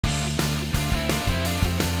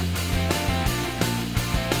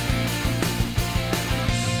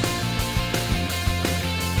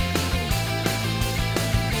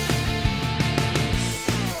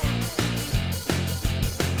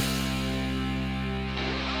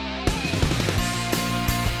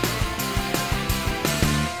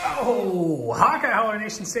Yo, Hawkeye Holler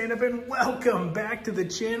Nation, stand up and welcome back to the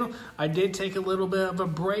channel. I did take a little bit of a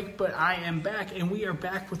break, but I am back, and we are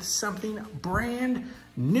back with something brand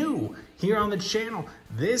new here on the channel.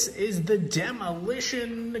 This is the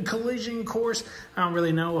Demolition Collision course. I don't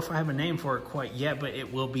really know if I have a name for it quite yet, but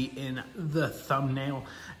it will be in the thumbnail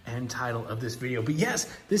and title of this video. But yes,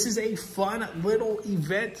 this is a fun little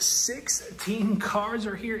event. 16 cars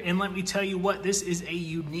are here, and let me tell you what, this is a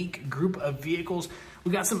unique group of vehicles.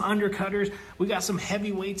 We got some undercutters, we got some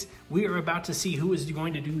heavyweights. We are about to see who is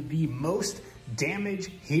going to do the most damage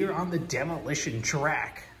here on the demolition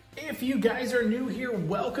track. If you guys are new here,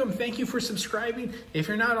 welcome. Thank you for subscribing. If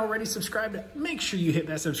you're not already subscribed, make sure you hit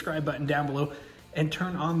that subscribe button down below and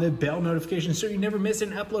turn on the bell notification so you never miss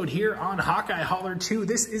an upload here on Hawkeye Holler 2.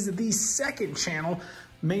 This is the second channel.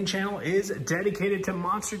 Main channel is dedicated to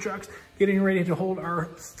monster trucks, getting ready to hold our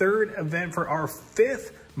third event for our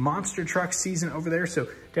 5th monster truck season over there. So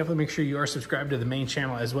definitely make sure you are subscribed to the main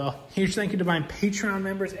channel as well. Huge thank you to my Patreon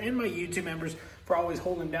members and my YouTube members for always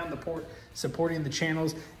holding down the port, supporting the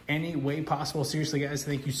channels any way possible. Seriously, guys,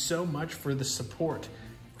 thank you so much for the support.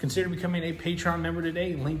 Consider becoming a Patreon member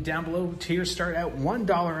today. Link down below. Tiers start at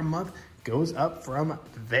 $1 a month. Goes up from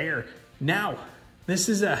there. Now, this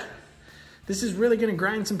is really going to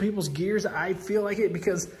grind some people's gears. I feel like it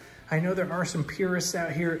because I know there are some purists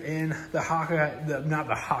out here in the Hawkeye, not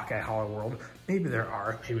the Hawkeye Holler world. Maybe there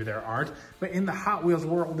are, maybe there aren't. But in the Hot Wheels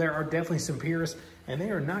world, there are definitely some purists, and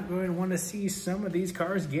they are not going to want to see some of these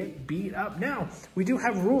cars get beat up. Now, we do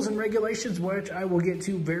have rules and regulations, which I will get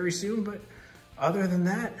to very soon, but other than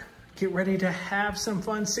that, get ready to have some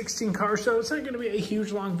fun. 16 cars, so it's not going to be a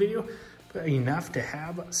huge long video, but enough to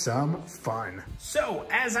have some fun. So,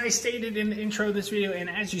 as I stated in the intro of this video, and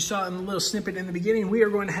as you saw in the little snippet in the beginning, we are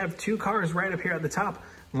going to have 2 cars right up here at the top,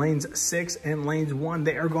 lanes 6 and lanes 1.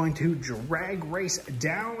 They are going to drag race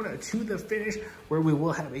down to the finish, where we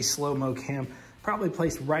will have a slow-mo cam probably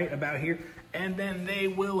placed right about here, and then they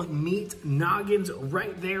will meet noggins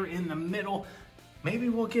right there in the middle. Maybe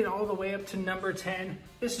we'll get all the way up to number 10.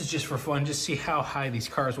 This is just for fun, just see how high these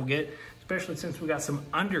cars will get, especially since we got some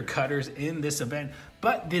undercutters in this event.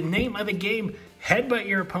 But the name of the game, headbutt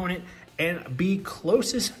your opponent and be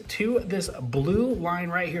closest to this blue line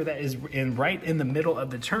right here that is right in the middle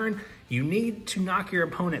of the turn. You need to knock your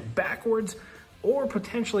opponent backwards or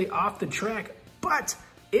potentially off the track. But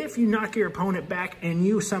if you knock your opponent back and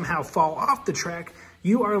you somehow fall off the track,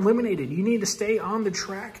 you are eliminated. You need to stay on the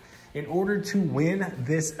track in order to win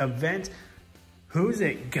this event. Who's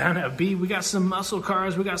it gonna be? We got some muscle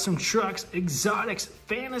cars, we got some trucks, exotics,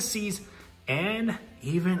 fantasies, and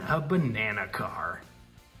even a banana car.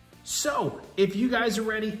 So, if you guys are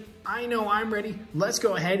ready, I know I'm ready. Let's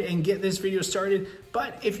go ahead and get this video started.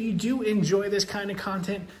 But if you do enjoy this kind of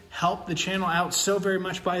content, help the channel out so very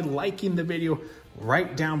much by liking the video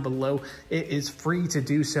right down below. It is free to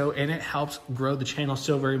do so, and it helps grow the channel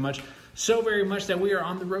so very much. So very much that we are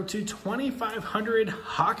on the road to 2,500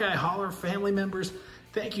 Hawkeye Holler family members.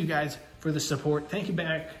 Thank you guys for the support. Thank you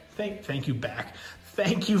back. Thank you back.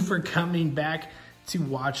 Thank you for coming back to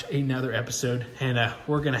watch another episode, and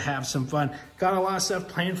we're gonna have some fun. Got a lot of stuff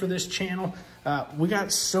planned for this channel. We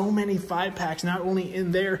got so many 5-packs, not only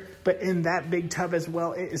in there, but in that big tub as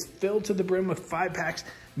well. It is filled to the brim with 5-packs.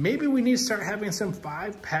 Maybe we need to start having some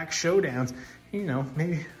 5-pack showdowns. You know,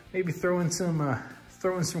 maybe throw in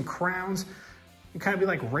some crowns. It kind of be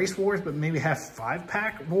like race wars, but maybe have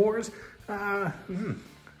 5-pack wars.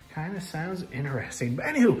 Kind of sounds interesting. But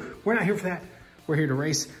anywho, we're not here for that. We're here to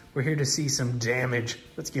race. We're here to see some damage.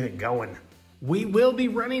 Let's get it going. We will be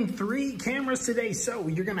running 3 cameras today. So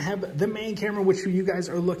you're gonna have the main camera, which you guys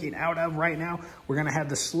are looking out of right now. We're gonna have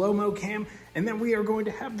the slow-mo cam, and then we are going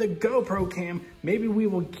to have the GoPro cam. Maybe we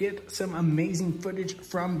will get some amazing footage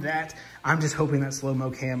from that. I'm just hoping that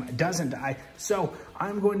slow-mo cam doesn't die. So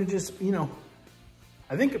I'm going to just, you know,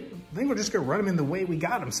 I think we're just gonna run them in the way we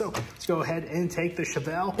got them. So let's go ahead and take the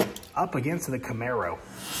Chevelle up against the Camaro.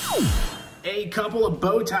 A couple of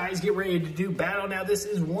bow ties, get ready to do battle. Now this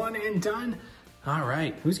is one and done. All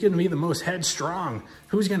right, who's gonna be the most headstrong?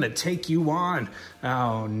 Who's gonna take you on?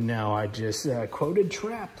 Oh no, I just quoted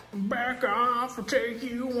Trapped. Back off or take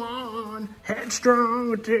you on. Headstrong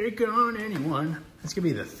will take on anyone. That's gonna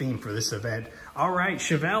be the theme for this event. All right,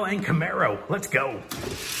 Chevelle and Camaro, let's go.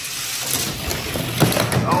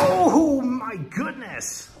 Oh my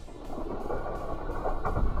goodness.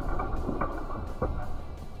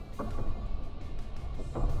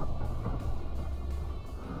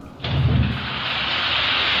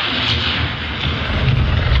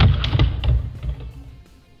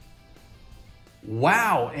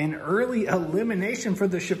 Wow, an early elimination for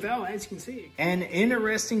the Chevelle, as you can see. An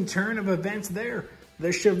interesting turn of events there. The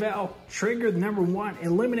Chevelle triggered number 1,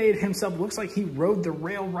 eliminated himself. Looks like he rode the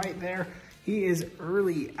rail right there. He is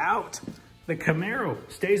early out. The Camaro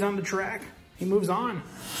stays on the track. He moves on.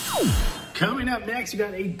 Coming up next, you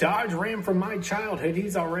got a Dodge Ram from my childhood.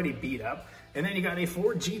 He's already beat up. And then you got a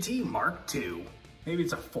Ford GT Mark II. Maybe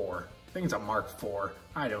it's a 4. I think it's a Mark IV.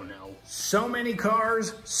 I don't know. So many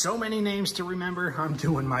cars, so many names to remember. I'm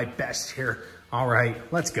doing my best here. All right,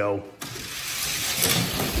 let's go.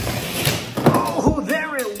 Oh,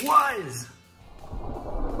 there it was.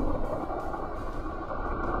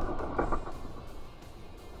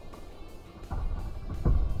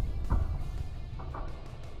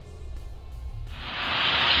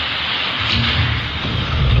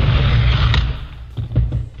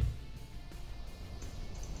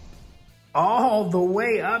 All the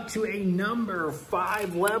way up to a number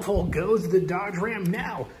 5 level goes the Dodge Ram.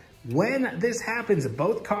 Now, when this happens,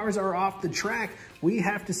 both cars are off the track. We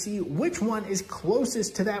have to see which one is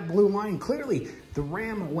closest to that blue line. Clearly, the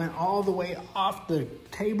Ram went all the way off the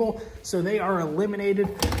table, so they are eliminated.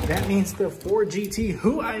 That means the Ford GT,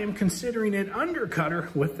 who I am considering an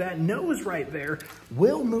undercutter with that nose right there,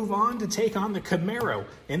 will move on to take on the Camaro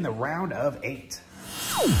in the round of 8.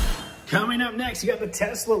 Coming up next, you got the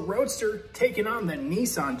Tesla Roadster taking on the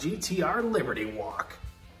Nissan GT-R Liberty Walk.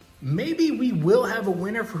 Maybe we will have a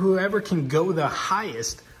winner for whoever can go the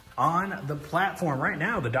highest on the platform. Right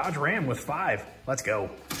now, the Dodge Ram with 5. Let's go.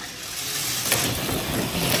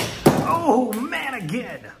 Oh, man,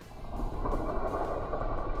 again.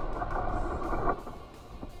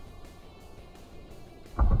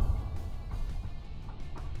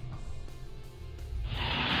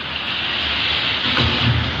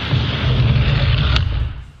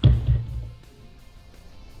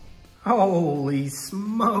 Holy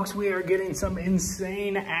smokes, we are getting some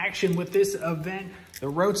insane action with this event. The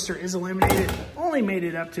Roadster is eliminated, only made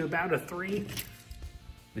it up to about a 3.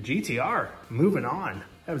 The GTR moving on.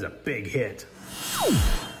 That was a big hit.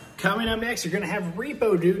 Coming up next, you're gonna have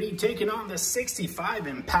Repo Duty taking on the 65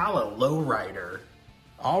 Impala Lowrider.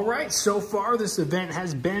 All right, so far this event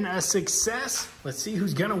has been a success. Let's see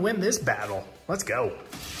who's gonna win this battle. Let's go.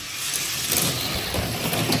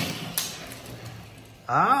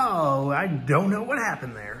 Oh, I don't know what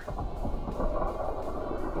happened there.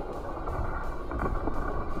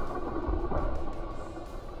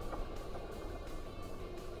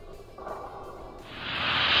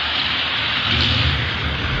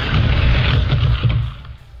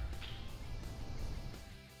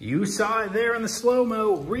 You saw it there in the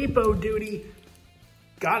slow-mo. Repo Duty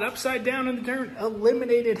got upside down in the turn,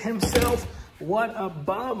 eliminated himself. What a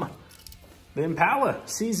bum. The Impala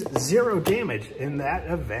sees 0 damage in that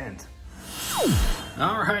event.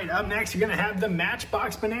 All right, up next, you're gonna have the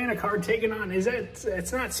Matchbox Banana Car taking on,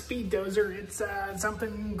 it's not Speed Dozer, it's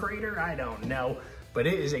something greater, I don't know. But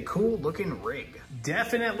it is a cool looking rig.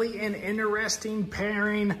 Definitely an interesting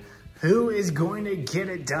pairing. Who is going to get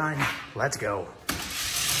it done? Let's go.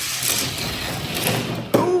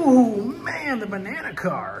 Oh man, the Banana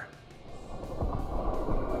Car.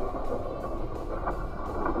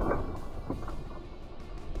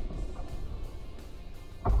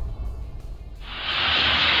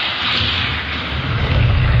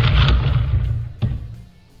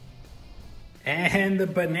 And the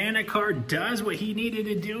Banana Car does what he needed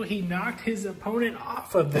to do. He knocked his opponent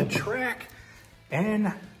off of the track.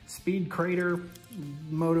 And Speed Crater,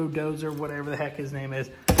 Moto Dozer, whatever the heck his name is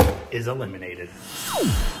eliminated.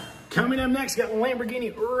 Coming up next, got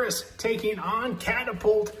Lamborghini Urus taking on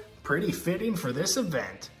Catapult. Pretty fitting for this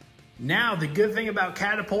event. Now, the good thing about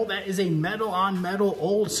Catapult, that is a metal-on-metal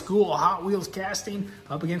old school Hot Wheels casting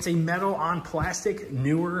up against a metal-on-plastic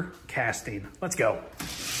newer casting. Let's go.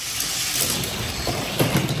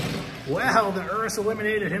 Well, the Urus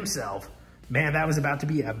eliminated himself. Man, that was about to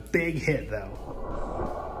be a big hit, though.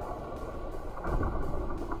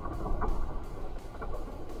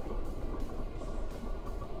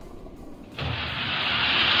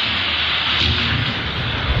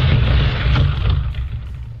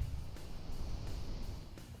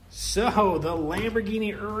 So the Lamborghini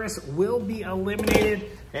Urus will be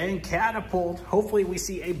eliminated, and Catapult, hopefully we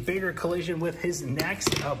see a bigger collision with his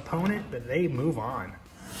next opponent, but they move on.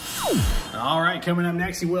 All right, coming up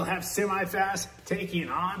next, you will have Semi-Fast taking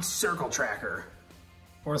on Circle Tracker.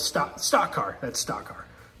 Or stock car, that's stock car.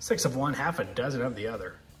 6 of one, half a dozen of the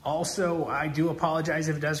other. Also, I do apologize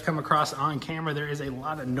if it does come across on camera. There is a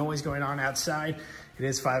lot of noise going on outside. It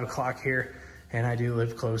is 5 o'clock here, and I do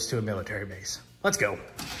live close to a military base. Let's go.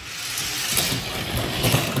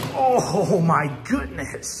 Oh my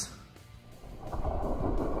goodness.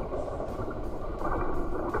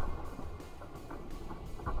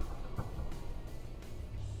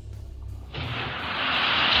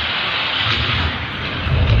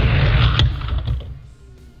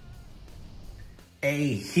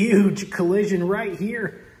 a huge collision right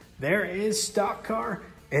here. There is stock car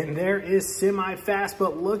and there is semi-fast,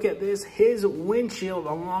 but look at this. His windshield,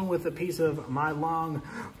 along with a piece of my long,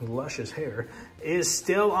 luscious hair, is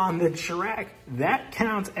still on the track. That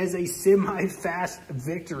counts as a semi-fast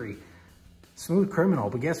victory. Smooth criminal,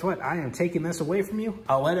 but guess what? I am taking this away from you.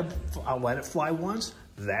 I'll let it fly once.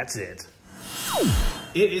 That's it.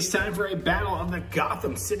 It is time for a battle of the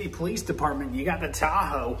Gotham City Police Department. You got the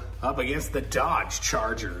Tahoe up against the Dodge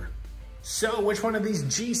Charger. So which one of these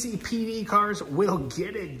GCPD cars will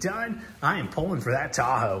get it done? I am pulling for that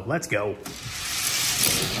Tahoe. Let's go.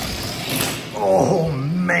 Oh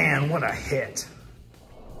man, what a hit.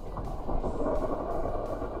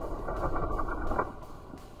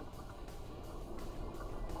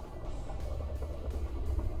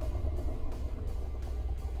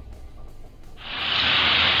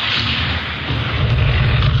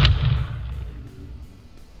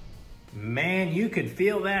 Man, you could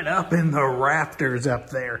feel that up in the rafters up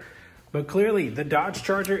there. But clearly, the Dodge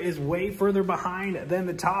Charger is way further behind than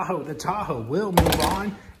the Tahoe. The Tahoe will move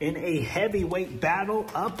on in a heavyweight battle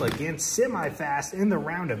up against semi-fast in the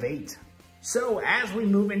round of 8. So as we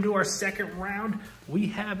move into our second round, we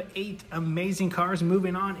have 8 amazing cars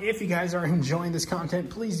moving on. If you guys are enjoying this content,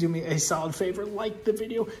 please do me a solid favor, like the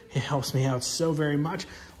video. It helps me out so very much.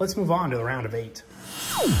 Let's move on to the round of 8.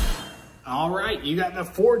 All right, you got the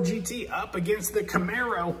Ford GT up against the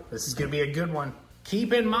Camaro. This is gonna be a good one.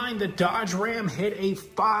 Keep in mind the Dodge Ram hit a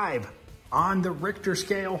 5 on the Richter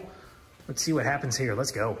scale. Let's see what happens here.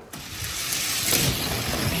 Let's go.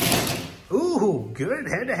 Ooh, good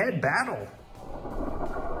head-to-head battle.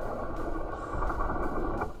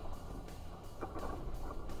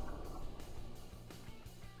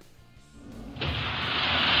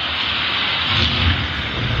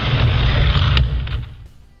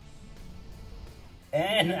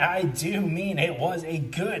 And I do mean it was a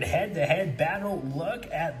good head-to-head battle. Look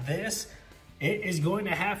at this. It is going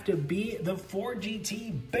to have to be the Ford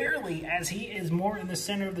GT barely, as he is more in the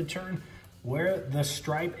center of the turn where the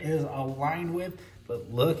stripe is aligned with.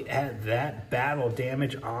 But look at that battle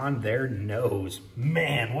damage on their nose.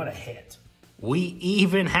 Man, what a hit. We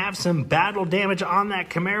even have some battle damage on that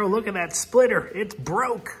Camaro. Look at that splitter. It's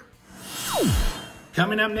broke.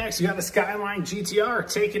 Coming up next, you got the Skyline GTR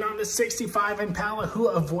taking on the 65 Impala, who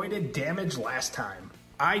avoided damage last time.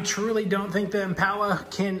 I truly don't think the Impala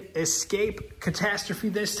can escape catastrophe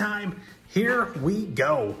this time. Here we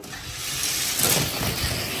go.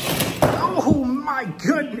 Oh my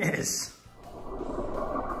goodness.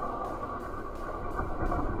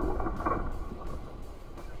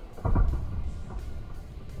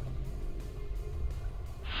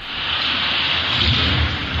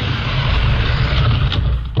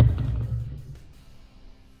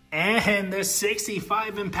 And the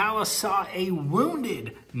 65 Impala saw a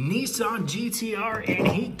wounded Nissan GTR, and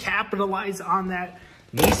he capitalized on that.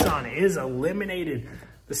 Nissan is eliminated.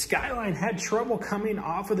 The Skyline had trouble coming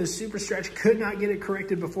off of the super stretch, could not get it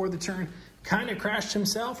corrected before the turn, kind of crashed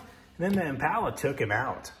himself, and then the Impala took him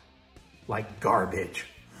out like garbage.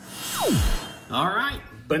 All right,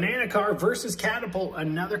 Banana Car versus Catapult,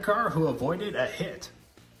 another car who avoided a hit.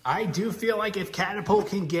 I do feel like if Catapult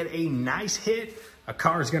can get a nice hit, a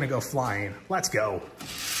car is going to go flying. Let's go.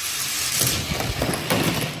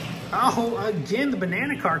 Oh, again, the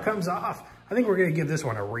Banana Car comes off. I think we're going to give this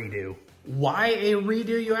one a redo. Why a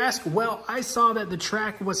redo, you ask? Well, I saw that the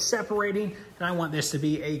track was separating, and I want this to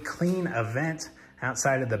be a clean event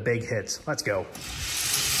outside of the big hits. Let's go.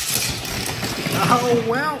 Oh,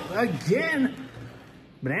 well, again,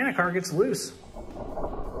 Banana Car gets loose.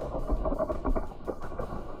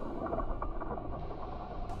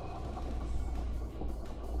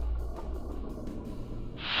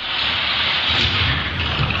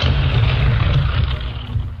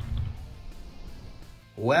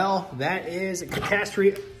 Well, that is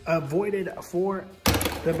catastrophe avoided for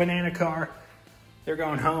the Banana Car. They're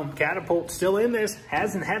going home. Catapult still in this,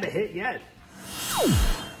 hasn't had a hit yet.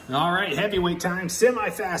 All right, heavyweight time.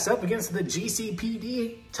 Semi-fast up against the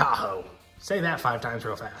GCPD Tahoe. Say that 5 times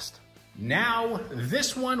real fast. Now,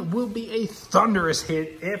 this one will be a thunderous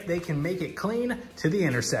hit if they can make it clean to the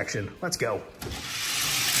intersection. Let's go.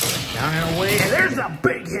 Down and away. There's a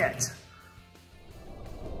big hit.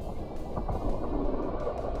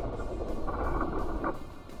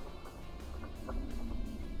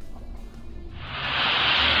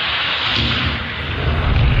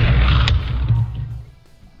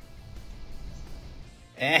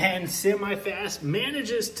 And Semi-Fast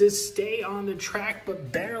manages to stay on the track,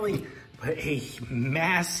 but barely. But a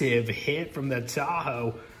massive hit from the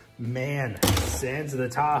Tahoe. man sends the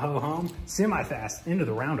Tahoe home. Semi-fast into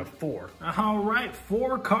the round of 4. All right,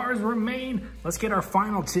 4 cars remain. Let's get our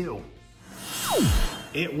final 2.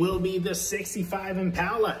 It will be the 65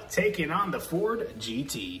 Impala taking on the Ford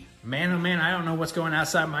GT. Man, oh man, I don't know what's going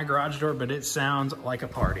outside my garage door, but it sounds like a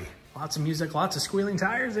party. Lots of music, lots of squealing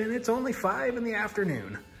tires, and it's only 5 in the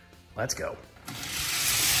afternoon. Let's go.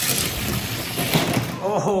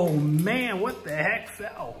 Oh man, what the heck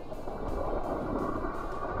fell?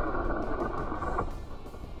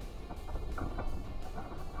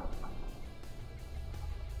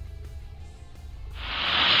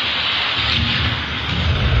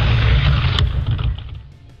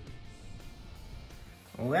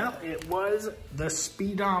 Well, it was the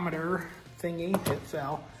speedometer thingy, it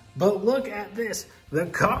fell. But look at this, the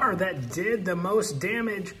car that did the most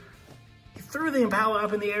damage threw the Impala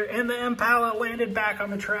up in the air and the Impala landed back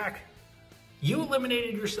on the track. You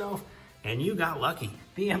eliminated yourself and you got lucky.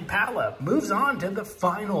 The Impala moves on to the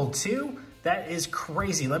final 2. That is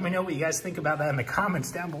crazy. Let me know what you guys think about that in the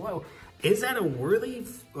comments down below. Is that a worthy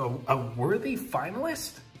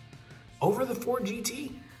finalist over the Ford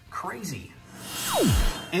GT? Crazy.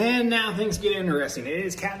 And now things get interesting. It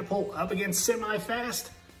is Catapult up against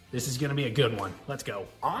Semi-Fast. This is gonna be a good one. Let's go.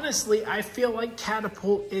 Honestly, I feel like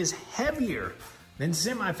Catapult is heavier than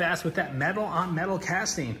Semi-Fast with that metal on metal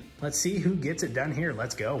casting. Let's see who gets it done here.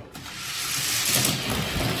 Let's go.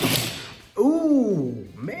 Ooh,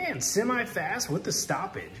 man, Semi-Fast with the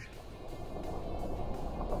stoppage.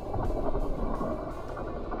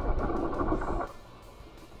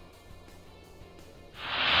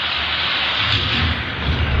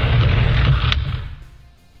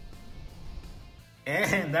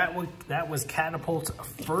 And that was Catapult's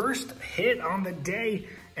first hit on the day,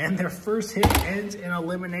 and their first hit ends in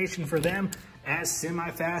elimination for them as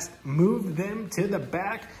Semi-Fast moved them to the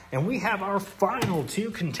back, and we have our final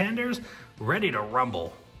 2 contenders ready to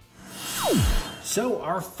rumble. So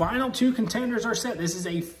our final 2 contenders are set. This is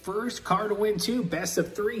a first car to win 2, best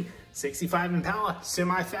of 3, 65 Impala,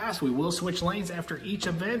 Semi-Fast. We will switch lanes after each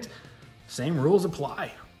event. Same rules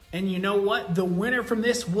apply. And you know what? The winner from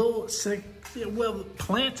this will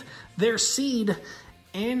plant their seed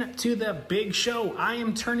into the big show. I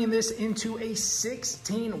am turning this into a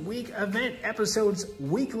 16-week event, episodes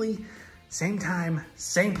weekly, same time,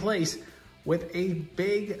 same place, with a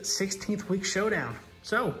big 16th week showdown.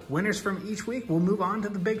 So winners from each week will move on to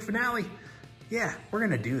the big finale. Yeah, we're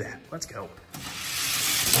gonna do that. Let's go.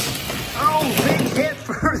 Oh, big hit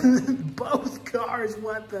for both cars.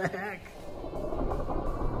 What the heck?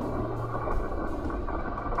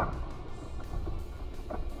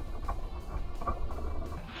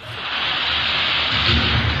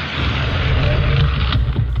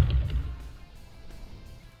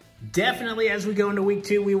 Definitely, as we go into week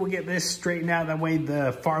 2, we will get this straightened out. That way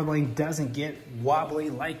the far lane doesn't get wobbly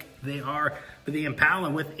like they are. But the Impala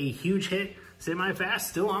with a huge hit, Semi-Fast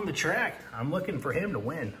still on the track. I'm looking for him to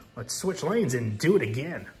win. Let's switch lanes and do it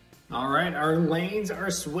again. All right, our lanes are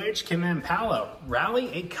switched. Can the Impala rally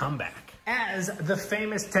a comeback? As the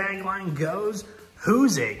famous tagline goes,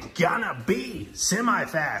 who's it gonna be?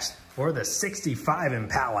 Semi-Fast for the 65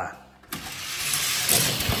 Impala.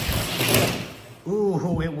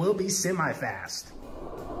 Ooh, it will be Semi-Fast.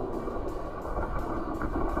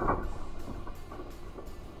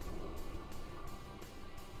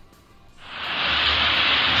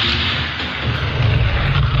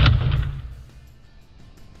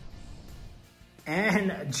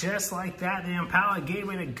 And just like that, the Impala gave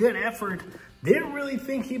it a good effort. Didn't really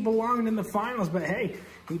think he belonged in the finals, but hey,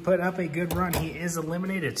 he put up a good run. He is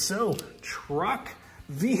eliminated. So, truck,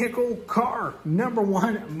 vehicle, car,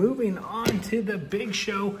 #1, moving on to the big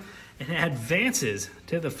show and advances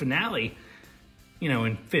to the finale, you know,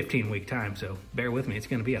 in 15-week time. So bear with me, it's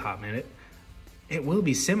gonna be a hot minute. It will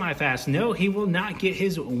be Semi-Fast. No, he will not get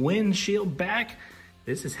his windshield back.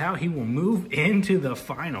 This is how he will move into the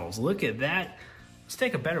finals. Look at that. Let's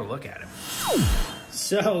take a better look at him.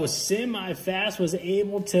 So Semi-Fast was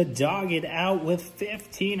able to dog it out with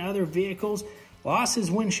 15 other vehicles, lost his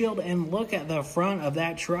windshield, and look at the front of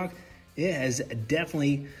that truck. It has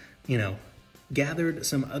definitely, you know, gathered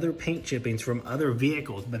some other paint chippings from other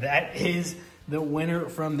vehicles, but that is the winner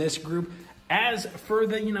from this group. As for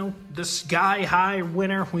the, you know, the sky high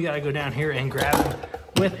winner, we got to go down here and grab him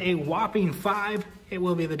with a whopping 5. It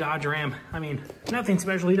will be the Dodge Ram. I mean, nothing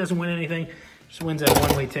special. He doesn't win anything. Just wins that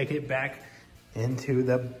one-way ticket back into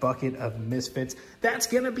the bucket of misfits. That's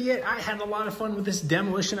gonna be it. I had a lot of fun with this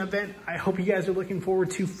demolition event. I hope you guys are looking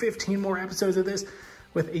forward to 15 more episodes of this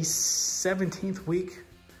with a 17th week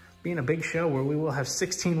being a big show where we will have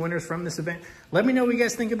 16 winners from this event. Let me know what you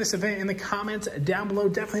guys think of this event in the comments down below.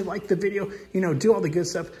 Definitely like the video, you know, do all the good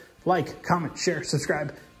stuff. Like, comment, share,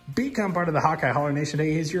 subscribe. Become part of the Hawkeye Hauler Nation.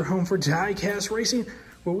 Today is your home for DIECAST Racing,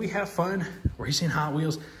 where we have fun racing Hot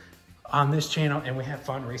Wheels on this channel, and we have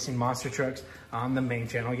fun racing monster trucks on the main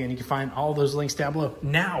channel. Again, you can find all those links down below.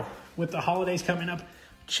 Now, with the holidays coming up,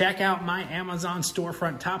 check out my Amazon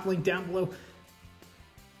storefront, top link down below.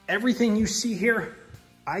 Everything you see here,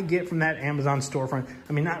 I get from that Amazon storefront.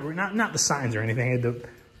 I mean, not the signs or anything, the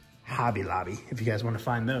Hobby Lobby, if you guys want to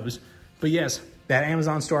find those. But yes, that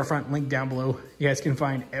Amazon storefront, link down below. You guys can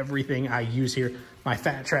find everything I use here. My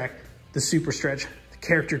Fat Track, the Super Stretch, the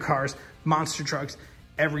character cars, monster trucks,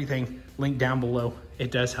 everything linked down below.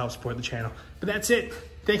 It does help support the channel. But that's it.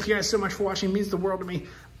 Thank you guys so much for watching. It means the world to me.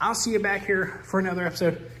 I'll see you back here for another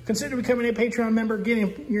episode. Consider becoming a Patreon member,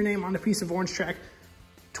 getting your name on a piece of orange track.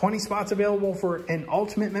 20 spots available for an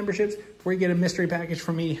ultimate memberships where you get a mystery package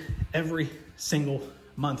from me every single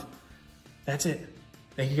month. That's it.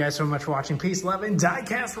 Thank you guys so much for watching. Peace, love, and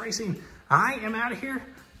DIECAST Racing. I am out of here, and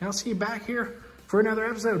I'll see you back here for another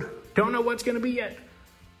episode. Don't know what's going to be yet,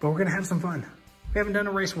 but we're going to have some fun. We haven't done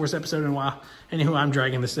a Race Wars episode in a while. Anywho, I'm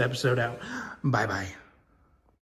dragging this episode out. Bye-bye.